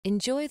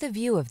Enjoy the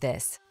view of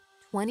this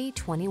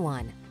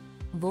 2021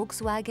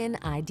 Volkswagen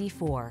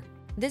ID.4.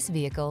 This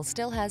vehicle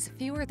still has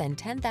fewer than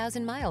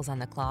 10,000 miles on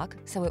the clock,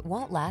 so it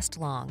won't last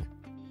long.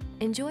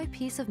 Enjoy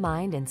peace of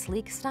mind and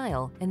sleek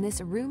style in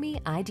this roomy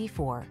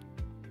ID.4.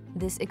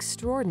 This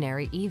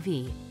extraordinary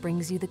EV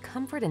brings you the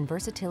comfort and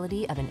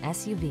versatility of an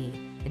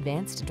SUV,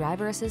 advanced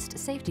driver assist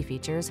safety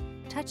features,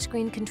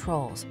 touchscreen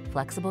controls,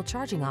 flexible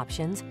charging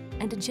options,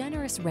 and a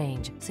generous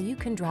range so you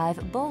can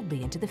drive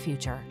boldly into the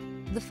future.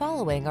 The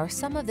following are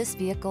some of this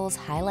vehicle's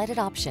highlighted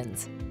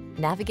options: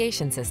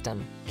 navigation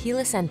system,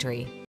 keyless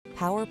entry,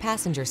 power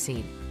passenger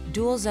seat,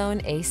 dual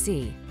zone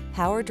AC,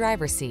 power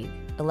driver seat,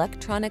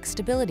 electronic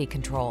stability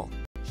control,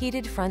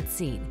 heated front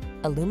seat,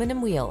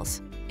 aluminum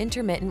wheels,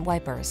 intermittent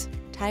wipers,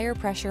 tire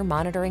pressure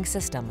monitoring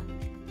system.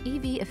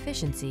 EV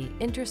efficiency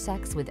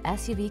intersects with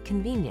SUV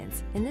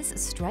convenience in this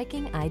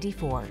striking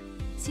ID.4.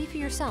 See for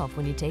yourself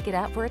when you take it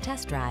out for a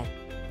test drive.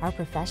 Our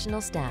professional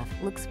staff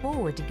looks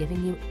forward to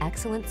giving you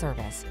excellent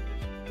service.